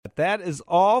That is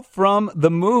all from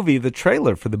the movie, the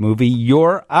trailer for the movie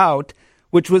You're Out,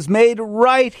 which was made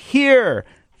right here.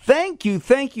 Thank you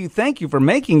for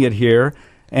making it here.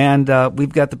 And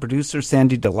we've got the producer,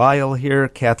 Sandy Delisle, here,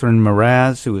 Catherine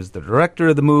Mraz, who is the director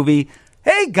of the movie.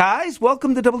 Hey, guys,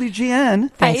 welcome to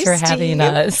WGN. Thanks for having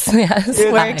us. Yes,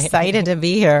 we're excited to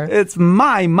be here. It's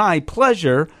my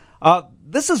pleasure.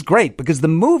 This is great because the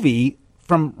movie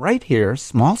from right here,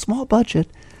 small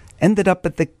budget, ended up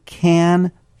at the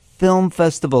Cannes Film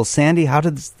Festival. Sandy, how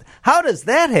does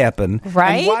that happen?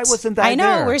 Right? And why wasn't that I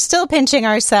know, there? We're still pinching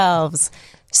ourselves.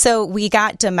 So we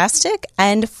got domestic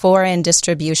and foreign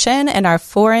distribution, and our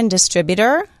foreign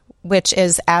distributor, which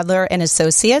is Adler and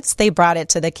Associates, they brought it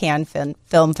to the Cannes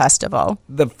Film Festival.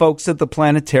 The folks at the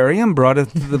planetarium brought it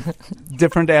to the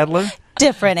different Adler?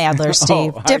 Different Adler,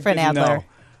 Steve. Different Adler. Know.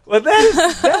 Well, that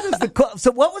is the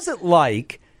so what was it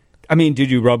like? I mean, did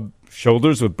you rub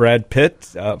shoulders with Brad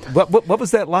Pitt? What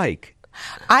was that like?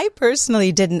 I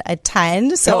personally didn't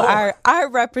attend, so our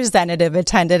representative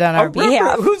attended on our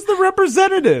behalf. Who's the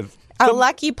representative? A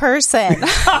lucky person.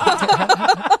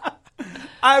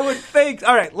 I would think.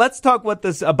 All right, let's talk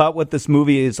about what this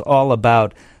movie is all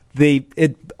about.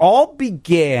 It all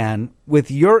began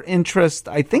with your interest,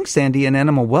 I think, Sandy, in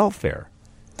animal welfare.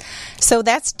 So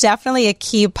that's definitely a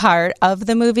key part of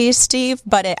the movie, Steve,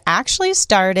 but it actually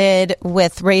started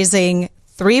with raising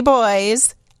 3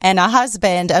 boys and a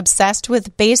husband obsessed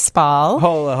with baseball.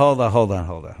 Hold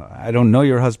on. I don't know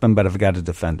your husband, but I've got to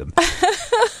defend him.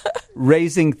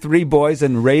 Raising 3 boys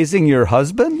and raising your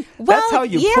husband? Well, that's how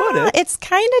you put it. It's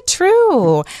kind of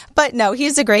true. But no,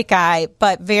 he's a great guy,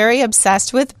 but very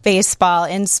obsessed with baseball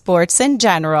and sports in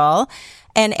general.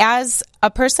 And as a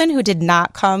person who did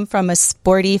not come from a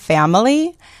sporty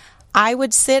family, I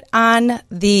would sit on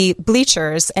the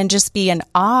bleachers and just be in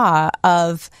awe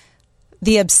of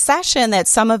the obsession that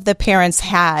some of the parents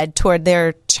had toward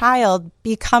their child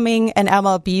becoming an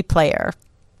MLB player.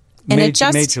 And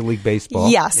Major League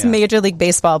Baseball. Yes, yeah. Major League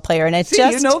Baseball player. And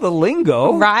you know the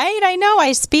lingo. Right? I know.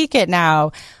 I speak it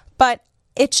now. But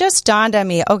it just dawned on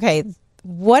me, okay,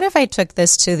 what if I took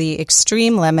this to the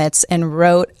extreme limits and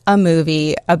wrote a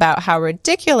movie about how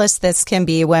ridiculous this can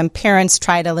be when parents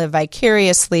try to live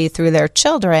vicariously through their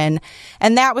children?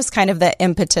 And that was kind of the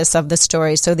impetus of the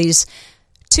story. So these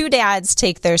 2 dads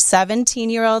take their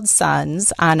 17-year-old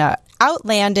sons on a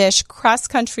outlandish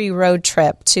cross-country road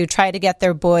trip to try to get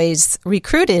their boys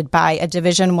recruited by a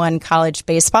Division I college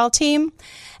baseball team.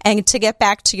 And to get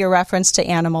back to your reference to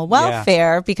animal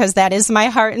welfare, because that is my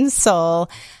heart and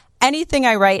soul, anything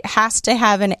I write has to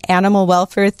have an animal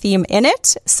welfare theme in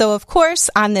it. So, of course,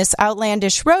 on this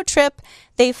outlandish road trip,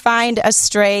 they find a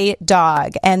stray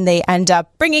dog, and they end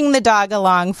up bringing the dog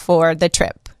along for the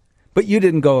trip. But you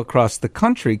didn't go across the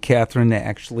country, Catherine, to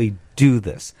actually do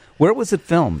this. Where was it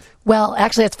filmed? Well,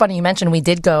 actually, it's funny you mentioned we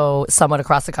did go somewhat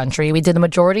across the country. We did the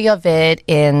majority of it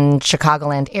in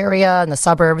Chicagoland area, in the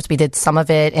suburbs. We did some of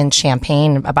it in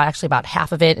Champaign, about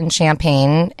half of it in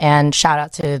Champaign. And shout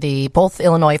out to both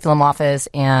Illinois Film Office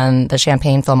and the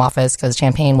Champaign Film Office, because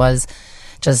Champaign was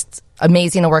just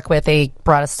amazing to work with. They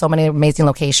brought us so many amazing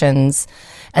locations.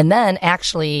 And then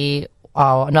actually,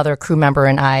 another crew member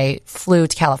and I flew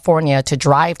to California to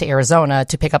drive to Arizona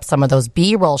to pick up some of those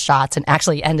B-roll shots, and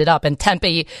actually ended up in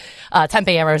Tempe,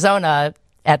 Arizona,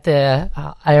 at the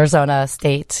Arizona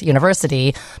State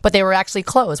University. But they were actually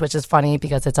closed, which is funny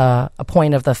because it's a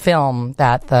point of the film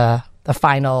that the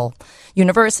final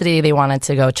university they wanted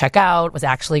to go check out was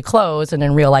actually closed, and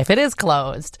in real life it is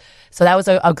closed. So that was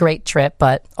a great trip.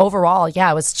 But overall, it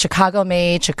was Chicago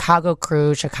made, Chicago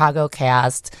crew, Chicago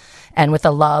cast, and with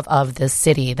the love of this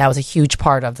city. That was a huge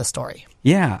part of the story.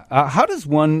 Yeah. How does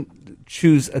one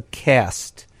choose a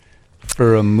cast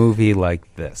for a movie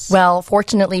like this? Well,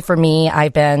 fortunately for me,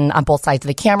 I've been on both sides of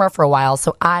the camera for a while,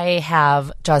 so I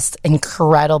have just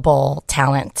incredible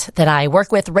talent that I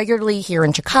work with regularly here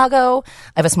in Chicago.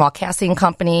 I have a small casting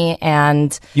company,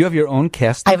 and you have your own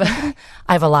casting? I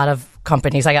have a lot of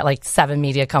companies. I got like 7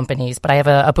 media companies, but I have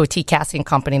a boutique casting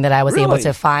company that I was able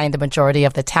to find the majority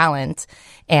of the talent.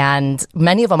 And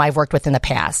many of them I've worked with in the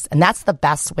past. And that's the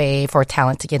best way for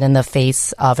talent to get in the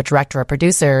face of a director or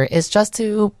producer, is just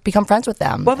to become friends with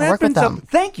them and work with them.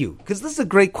 Thank you, because this is a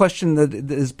great question that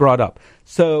is brought up.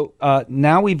 So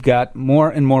now we've got more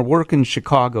and more work in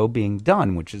Chicago being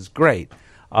done, which is great.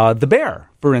 The Bear,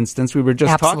 for instance, we were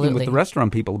just talking with the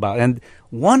restaurant people about. And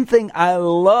one thing I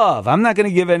love, I'm not going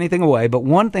to give anything away, but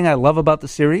one thing I love about the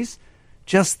series,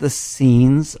 just the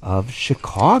scenes of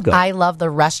Chicago. I love the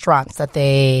restaurants that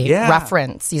they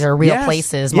reference. These are real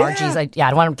places. Margie's. I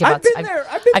don't want to give out.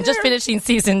 I'm just finishing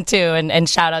season 2, and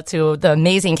shout out to the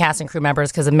amazing cast and crew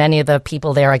members because many of the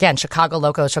people there, again, Chicago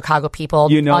locals, Chicago people,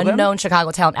 unknown them?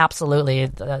 Chicago talent. Absolutely.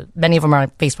 Many of them are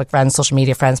Facebook friends, social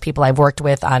media friends, people I've worked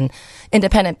with on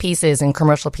independent pieces and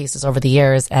commercial pieces over the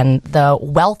years. And the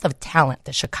wealth of talent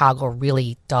that Chicago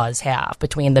really does have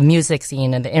between the music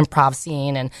scene and the improv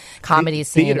scene and comedy scene.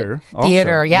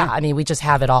 Theater, yeah. I mean, we just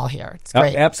have it all here. It's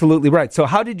great. Absolutely right. So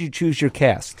how did you choose your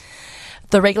cast?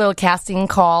 The regular casting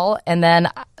call, and then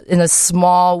in a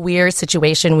small, weird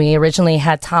situation, we originally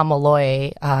had Tom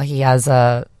Malloy. He has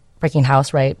a Breaking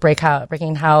House, right?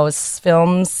 Breaking House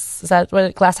Films. Is that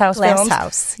what? Glass House Films? Glass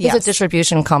House, yes. He's a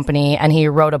distribution company, and he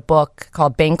wrote a book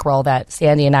called Bankroll that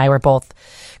Sandy and I were both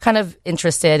kind of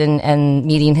interested in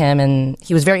meeting him, and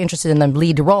he was very interested in the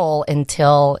lead role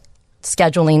until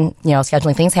scheduling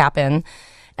things happen.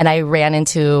 And I ran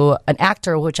into an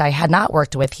actor which I had not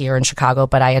worked with here in Chicago,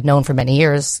 but I had known for many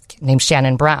years, named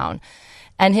Shannon Brown.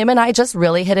 And him and I just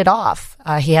really hit it off.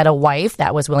 He had a wife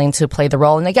that was willing to play the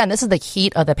role. And again, this is the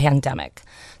heat of the pandemic.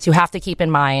 So you have to keep in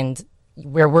mind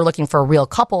we're looking for real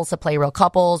couples to play real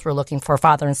couples. We're looking for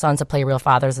father and son to play real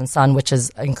fathers and son, which is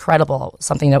incredible.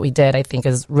 Something that we did, I think,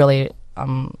 is really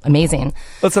amazing.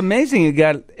 Well, it's amazing you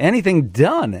got anything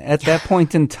done at that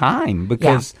point in time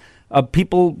because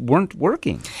people weren't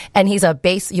working. And he was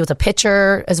a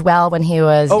pitcher as well when he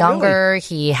was younger. Really?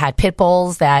 He had pit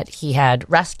bulls that he had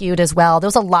rescued as well. There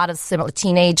was a lot of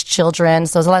teenage children,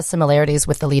 so there's a lot of similarities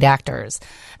with the lead actors.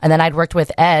 And then I'd worked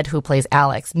with Ed, who plays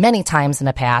Alex, many times in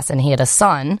the past, and he had a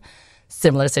son,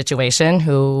 similar situation,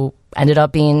 who ended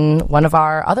up being one of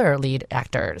our other lead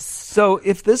actors. So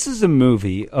if this is a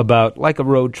movie about like a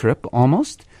road trip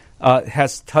almost,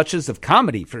 has touches of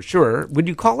comedy for sure. Would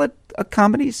you call it a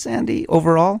comedy, Sandy,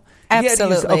 overall?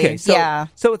 Absolutely.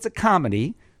 So it's a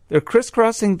comedy. They're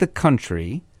crisscrossing the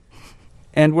country,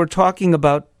 and we're talking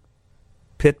about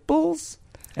pit bulls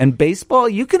and baseball.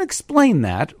 You can explain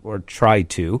that, or try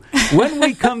to, when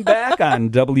we come back on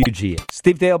WGN.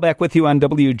 Steve Dale back with you on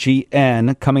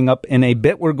WGN. Coming up in a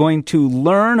bit, we're going to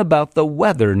learn about the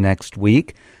weather next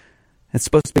week. It's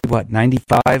supposed to be,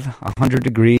 95, 100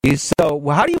 degrees. So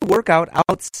how do you work out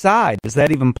outside? Is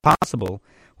that even possible?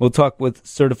 We'll talk with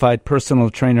certified personal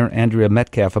trainer Andrea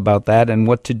Metcalf about that and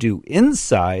what to do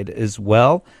inside as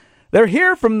well. They're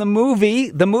here from the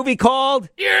movie called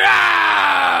You're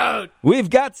Out! We've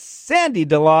got Sandy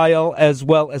Delisle as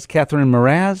well as Catherine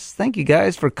Mraz. Thank you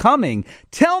guys for coming.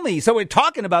 Tell me, so we're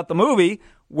talking about the movie.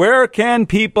 Where can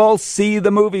people see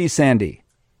the movie, Sandy?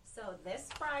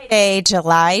 Friday,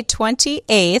 July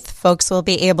 28th, folks will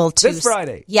be able to... This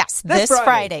Friday? Yes, this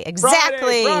Friday.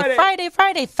 Exactly.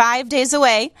 Friday. 5 days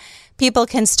away. People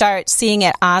can start seeing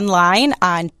it online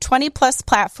on 20-plus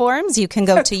platforms. You can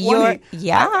go to 20? your...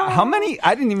 Yeah. How many?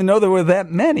 I didn't even know there were that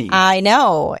many. I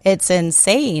know. It's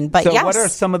insane. But so yes. What are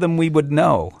some of them we would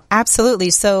know?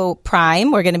 Absolutely. So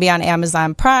Prime, we're going to be on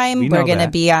Amazon Prime. We're going to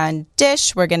be on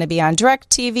Dish. We're going to be on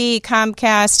DirecTV,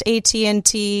 Comcast,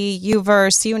 AT&T,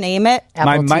 Uverse, you name it.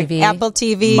 Apple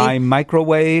TV. My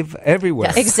microwave, everywhere.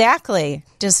 Yes. Exactly.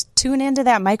 Just tune into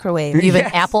that microwave. Even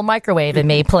Apple microwave. It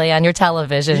may play on your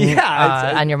television,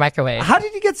 on your microwave. How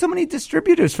did you get so many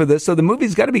distributors for this? So the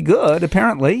movie's got to be good,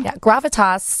 apparently. Yeah,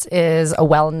 Gravitas is a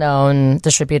well-known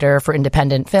distributor for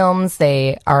independent films.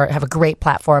 They have a great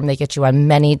platform. They get you on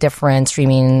many different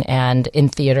streaming and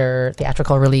in-theater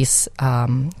theatrical release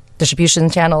distribution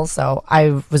channels. So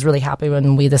I was really happy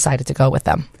when we decided to go with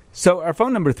them. So our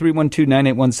phone number,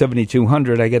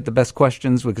 312-981-7200. I get the best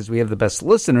questions because we have the best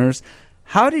listeners.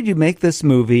 How did you make this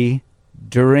movie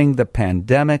during the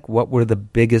pandemic? What were the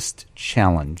biggest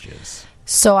challenges?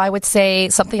 So I would say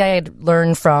something I had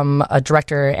learned from a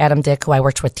director, Adam Dick, who I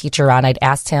worked with Teacher on. I'd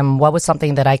asked him what was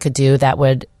something that I could do that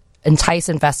would entice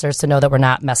investors to know that we're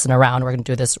not messing around. We're going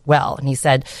to do this well. And he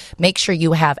said, make sure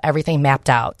you have everything mapped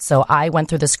out. So I went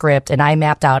through the script and I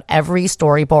mapped out every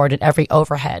storyboard and every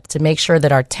overhead to make sure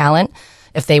that our talent,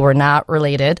 if they were not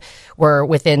related, were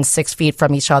within 6 feet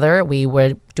from each other. We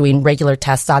were doing regular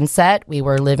tests on set. We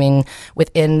were living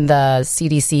within the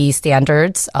CDC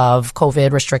standards of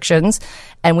COVID restrictions.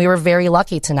 And we were very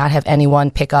lucky to not have anyone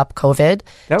pick up COVID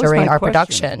during our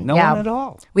production. No one at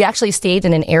all. We actually stayed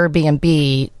in an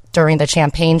Airbnb during the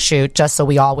Champagne shoot just so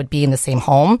we all would be in the same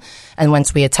home. And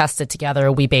once we had tested together,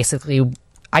 we basically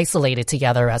isolated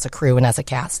together as a crew and as a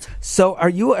cast. So are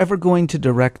you ever going to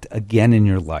direct again in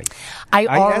your life? I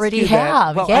already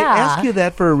have, I ask you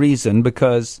that for a reason,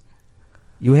 because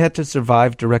you had to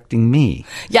survive directing me.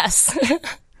 Yes.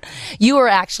 You were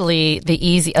actually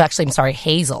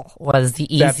Hazel was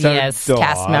the easiest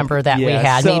cast member that we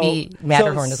had. Maybe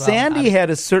Matterhorn as well. Sandy had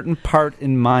a certain part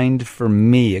in mind for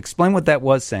me. Explain what that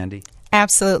was, Sandy.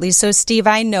 Absolutely. So, Steve,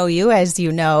 I know you, as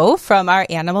you know, from our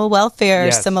animal welfare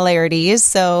similarities.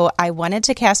 So I wanted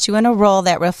to cast you in a role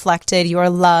that reflected your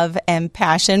love and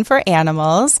passion for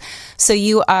animals. So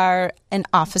you are an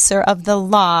officer of the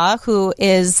law who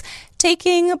is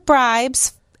taking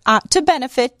bribes to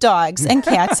benefit dogs and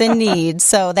cats in need.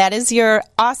 So that is your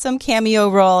awesome cameo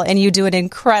role, and you do an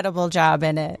incredible job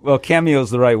in it. Well, cameo is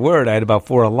the right word. I had about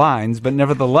 4 lines, but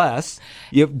nevertheless,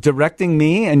 you're directing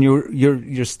me, and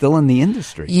you're still in the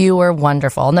industry. You were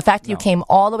wonderful, and the fact that you came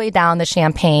all the way down the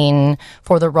Champaign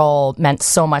for the role meant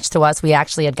so much to us. We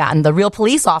actually had gotten the real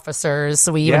police officers,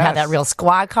 so we even had that real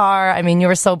squad car. I mean, you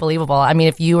were so believable. I mean,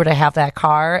 if you were to have that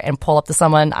car and pull up to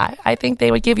someone, I think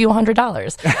they would give you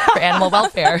 $100 for animal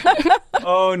welfare.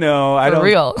 Oh no, I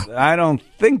don't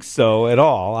think so at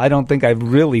all. I don't think I've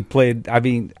really played. I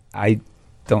mean, I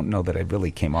don't know that I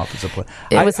really came off as a player.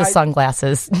 It was the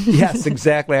sunglasses. Yes,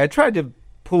 exactly. I tried to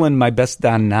pull in my best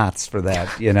Don Knotts for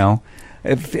that. You know,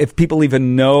 if people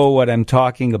even know what I'm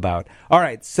talking about. All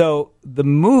right, so the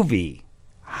movie.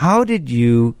 How did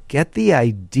you get the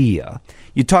idea?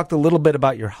 You talked a little bit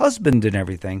about your husband and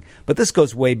everything, but this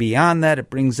goes way beyond that. It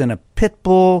brings in a pit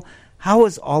bull. How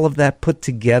is all of that put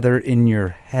together in your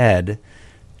head?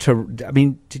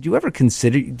 Did you ever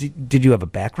consider, did you have a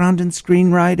background in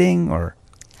screenwriting or?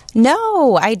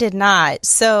 No, I did not.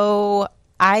 So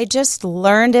I just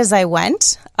learned as I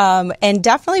went. And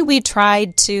definitely we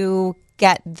tried to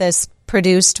get this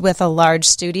produced with a large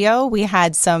studio. We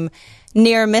had some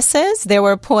near misses. There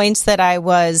were points that I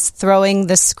was throwing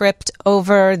the script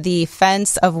over the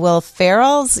fence of Will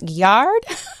Ferrell's yard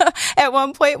at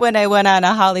one point when I went on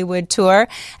a Hollywood tour.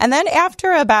 And then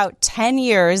after about 10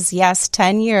 years,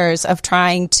 10 years of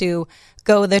trying to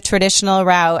go the traditional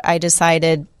route, I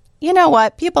decided, you know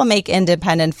what? People make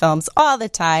independent films all the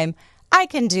time. I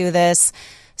can do this.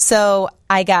 So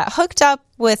I got hooked up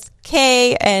with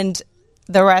Kay, and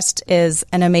the rest is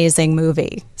an amazing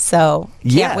movie. So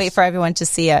can't wait for everyone to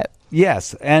see it.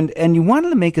 Yes, and you wanted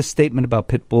to make a statement about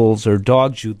pit bulls or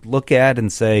dogs you'd look at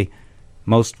and say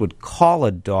most would call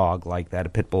a dog like that a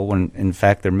pit bull when in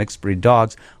fact they're mixed breed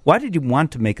dogs. Why did you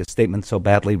want to make a statement so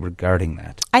badly regarding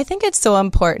that? I think it's so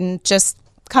important, just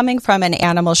coming from an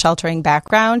animal sheltering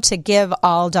background, to give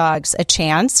all dogs a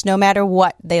chance no matter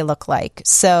what they look like.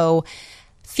 So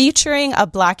featuring a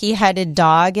blocky-headed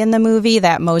dog in the movie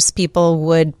that most people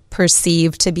would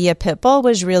perceive to be a pit bull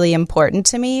was really important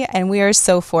to me. And we are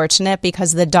so fortunate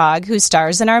because the dog who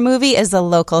stars in our movie is a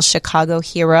local Chicago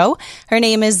hero. Her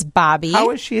name is Bobby.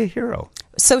 How is she a hero?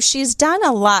 So she's done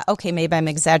a lot. Okay, maybe I'm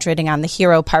exaggerating on the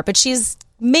hero part, but she's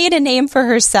made a name for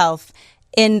herself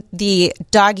in the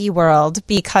doggy world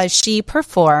because she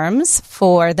performs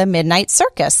for the Midnight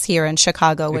Circus here in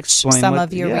Chicago, which some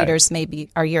of your readers may be,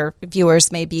 or your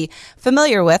viewers may be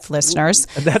familiar with, listeners.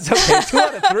 That's okay. 2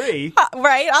 out of 3.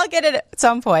 Right. I'll get it at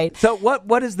some point. So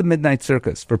what is the Midnight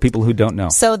Circus for people who don't know?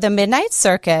 So the Midnight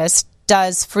Circus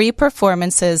does free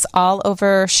performances all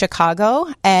over Chicago,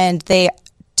 and they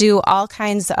do all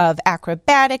kinds of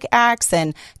acrobatic acts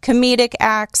and comedic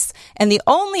acts. And the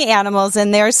only animals in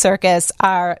their circus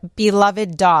are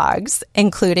beloved dogs,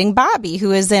 including Bobby,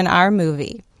 who is in our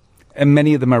movie. And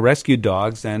many of them are rescue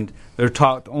dogs, and they're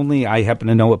taught only, I happen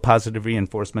to know, with positive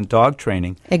reinforcement dog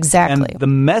training. Exactly. And the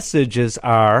messages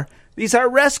are, these are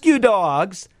rescue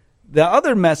dogs. The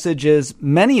other message is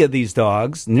many of these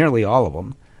dogs, nearly all of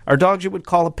them, are dogs you would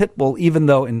call a pit bull, even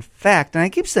though, in fact, and I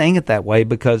keep saying it that way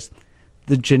because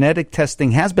the genetic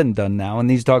testing has been done now, and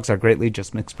these dogs are greatly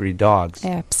just mixed breed dogs.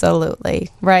 Absolutely.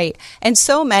 Right. And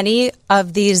so many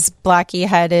of these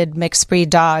blocky-headed mixed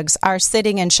breed dogs are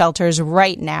sitting in shelters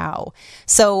right now.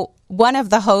 So one of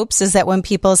the hopes is that when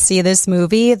people see this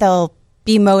movie, they'll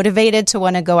be motivated to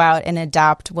want to go out and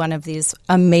adopt one of these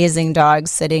amazing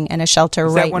dogs sitting in a shelter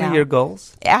right now. Is that one of your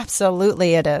goals?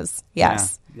 Absolutely it is.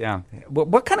 Yes. Yeah.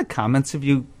 What kind of comments have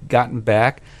you gotten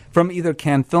back from either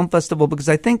Cannes Film Festival? Because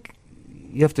I think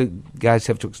guys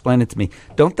have to explain it to me.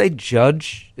 Don't they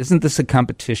judge? Isn't this a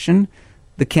competition?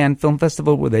 The Cannes Film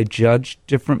Festival, where they judge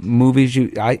different movies.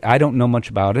 I don't know much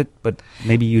about it, but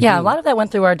maybe you do. Yeah, a lot of that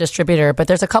went through our distributor, but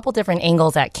there's a couple different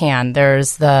angles at Cannes.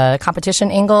 There's the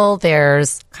competition angle.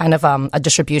 There's kind of a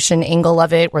distribution angle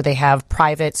of it, where they have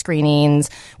private screenings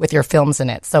with your films in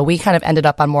it. So we kind of ended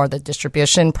up on more of the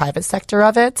distribution, private sector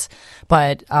of it.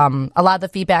 But a lot of the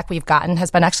feedback we've gotten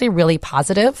has been actually really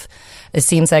positive. It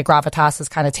seems that Gravitas has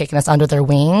kind of taken us under their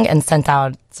wing and sent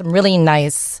out some really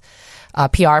nice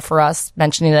PR for us,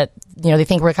 mentioning that they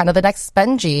think we're kind of the next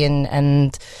Benji,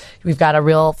 and we've got a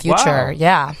real future. Wow.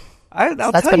 Yeah. I'll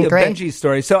That's tell been you great. a Benji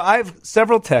story. So I have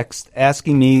several texts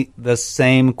asking me the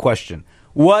same question.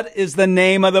 What is the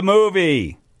name of the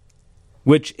movie?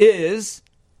 Which is...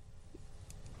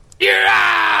 You're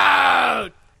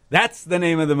Out! That's the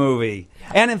name of the movie.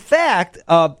 And in fact,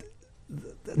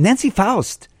 Nancy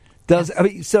Faust does... I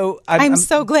mean, so I'm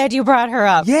so glad you brought her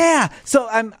up. Yeah. So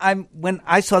I'm when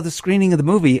I saw the screening of the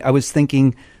movie, I was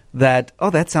thinking that,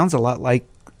 that sounds a lot like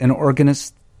an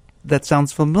organist. That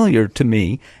sounds familiar to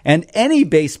me. And any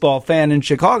baseball fan in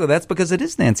Chicago, that's because it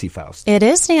is Nancy Faust. It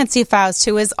is Nancy Faust,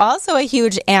 who is also a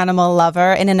huge animal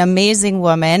lover and an amazing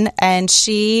woman. And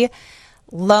she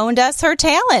loaned us her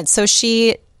talent. So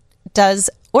she does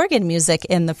organ music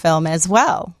in the film as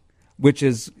well. Which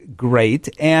is great.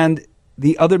 And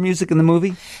the other music in the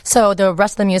movie? So the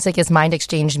rest of the music is Mind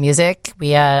Exchange Music.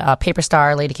 We had Paper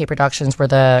Star, Lady K Productions were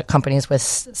the companies with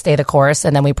Stay the Course,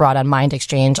 and then we brought on Mind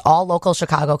Exchange, all local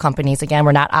Chicago companies. Again,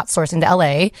 we're not outsourcing to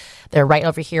LA. They're right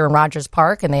over here in Rogers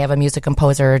Park, and they have a music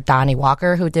composer, Donnie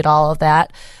Walker, who did all of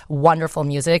that. Wonderful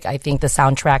music. I think the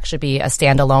soundtrack should be a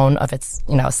standalone of its,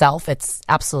 self. It's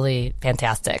absolutely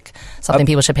fantastic. Something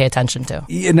people should pay attention to.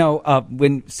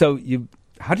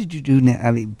 How did you do? I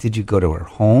mean, did you go to her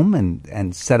home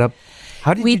and set up?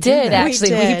 How did we you do did that?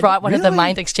 actually? We We brought one of the Really?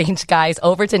 Mind Exchange guys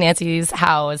over to Nancy's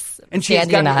house, And she's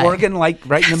Sandy got and an I. organ like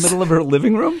right in the middle of her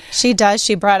living room? She does.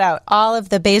 She brought out all of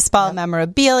the baseball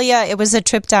memorabilia. It was a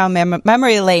trip down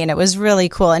memory lane. It was really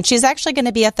cool. And she's actually going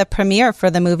to be at the premiere for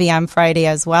the movie on Friday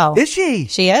as well. Is she?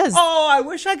 She is. Oh, I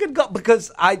wish I could go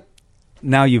because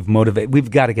now you've motivated.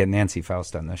 We've got to get Nancy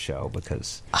Faust on the show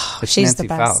because it's she's Nancy the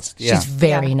best. Faust. Yeah. She's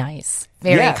very nice,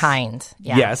 very Yes. kind.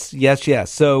 Yeah. Yes.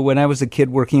 So when I was a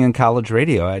kid working in college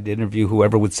radio, I'd interview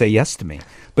whoever would say yes to me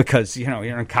because,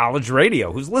 you're in college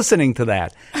radio. Who's listening to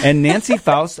that? And Nancy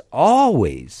Faust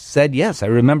always said yes. I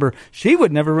remember she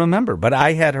would never remember, but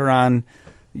I had her on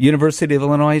University of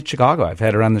Illinois at Chicago. I've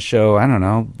had her on the show, I don't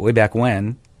know, way back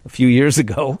when, a few years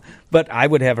ago. But I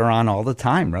would have her on all the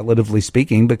time, relatively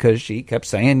speaking, because she kept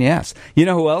saying yes. You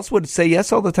know who else would say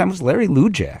yes all the time was Larry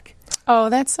Lujak. Oh,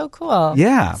 that's so cool.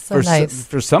 Yeah, So nice.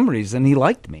 for some reason he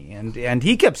liked me, and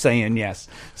he kept saying yes.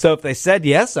 So if they said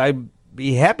yes, I'd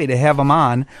be happy to have him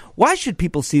on. Why should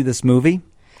people see this movie?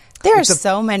 There are It's a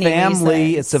so many family.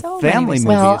 reasons. It's a So many family reasons.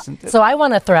 movie, Well, isn't it? so I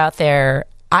want to throw out there,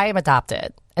 I am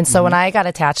adopted. And so when I got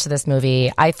attached to this movie,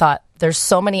 I thought there's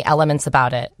so many elements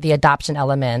about it. The adoption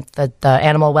element, the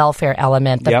animal welfare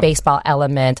element, the Yep. baseball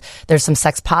element. There's some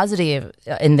sex positive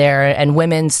in there and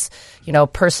women's,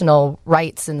 personal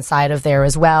rights inside of there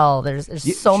as well. There's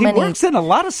so she many. works in a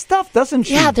lot of stuff, doesn't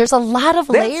she? Yeah, there's a lot of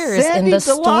That's layers in Sandy the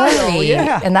Delisle, story.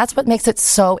 yeah. And that's what makes it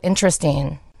so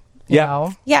interesting. You Yeah.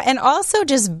 know? Yeah, and also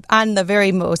just on the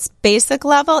very most basic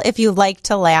level, if you like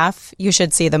to laugh, you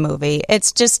should see the movie.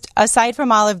 It's just, aside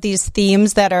from all of these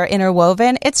themes that are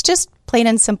interwoven, it's just plain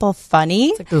and simple funny.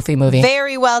 It's a goofy movie.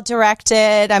 Very well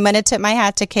directed. I'm going to tip my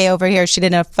hat to Kay over here. She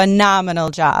did a phenomenal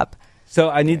job. So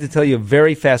I need to tell you a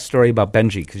very fast story about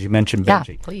Benji because you mentioned Yeah,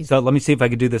 Benji. please. So let me see if I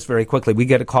can do this very quickly. We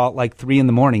get a call at like 3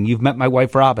 a.m. You've met my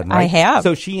wife, Robin, right? I have.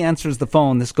 So she answers the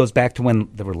phone. This goes back to when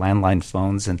there were landline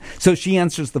phones. And so she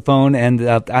answers the phone, and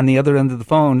on the other end of the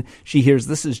phone, she hears,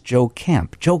 this is Joe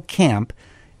Camp. Joe Camp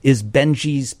is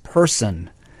Benji's person.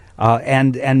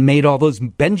 And made all those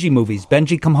Benji movies.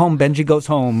 Benji Come Home, Benji Goes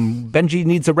Home, Benji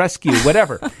Needs a Rescue,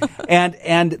 whatever.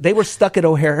 and they were stuck at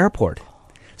O'Hare Airport.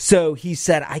 So he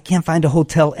said, I can't find a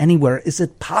hotel anywhere. Is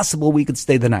it possible we could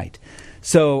stay the night?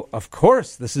 So, of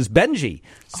course, this is Benji.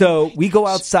 So we go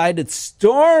outside. It's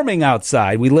storming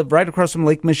outside. We live right across from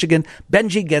Lake Michigan.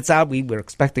 Benji gets out. We were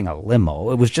expecting a limo.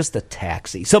 It was just a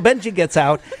taxi. So Benji gets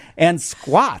out and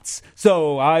squats.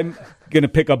 So I'm going to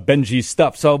pick up Benji's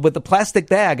stuff. So with the plastic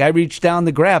bag, I reach down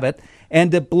to grab it,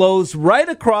 and it blows right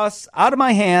across, out of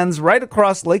my hands, right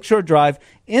across Lakeshore Drive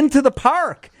into the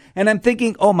park. And I'm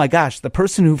thinking, oh my gosh, the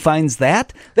person who finds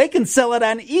that, they can sell it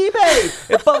on eBay.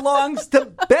 It belongs to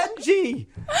Benji.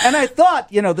 And I thought,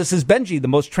 this is Benji, the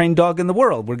most trained dog in the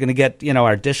world. We're going to get,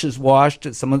 our dishes washed.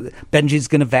 Benji's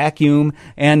going to vacuum.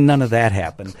 And none of that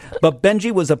happened. But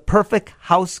Benji was a perfect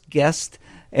house guest.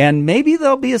 And maybe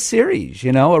there'll be a series, a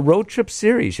road trip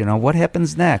series. What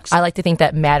happens next? I like to think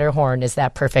that Matterhorn is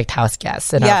that perfect house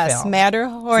guest in our Yes, film.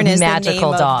 Matterhorn is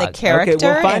Magical the name dog. of the character. Okay,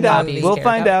 we'll find in the out. movie. We'll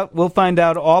find out. We'll find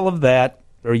out all of that,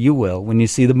 or you will, when you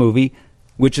see the movie,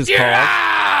 which is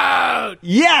called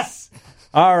Yes!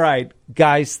 All right,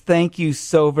 guys, thank you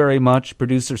so very much.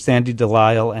 Producer Sandy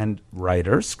Delisle and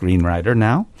screenwriter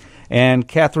now, and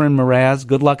Catherine Mraz.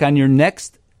 Good luck on your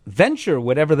next venture,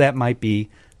 whatever that might be.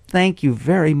 thank you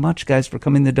very much, guys, for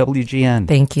coming to WGN.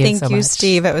 Thank you Thank so you, much.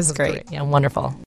 Steve. It was great. Yeah, wonderful.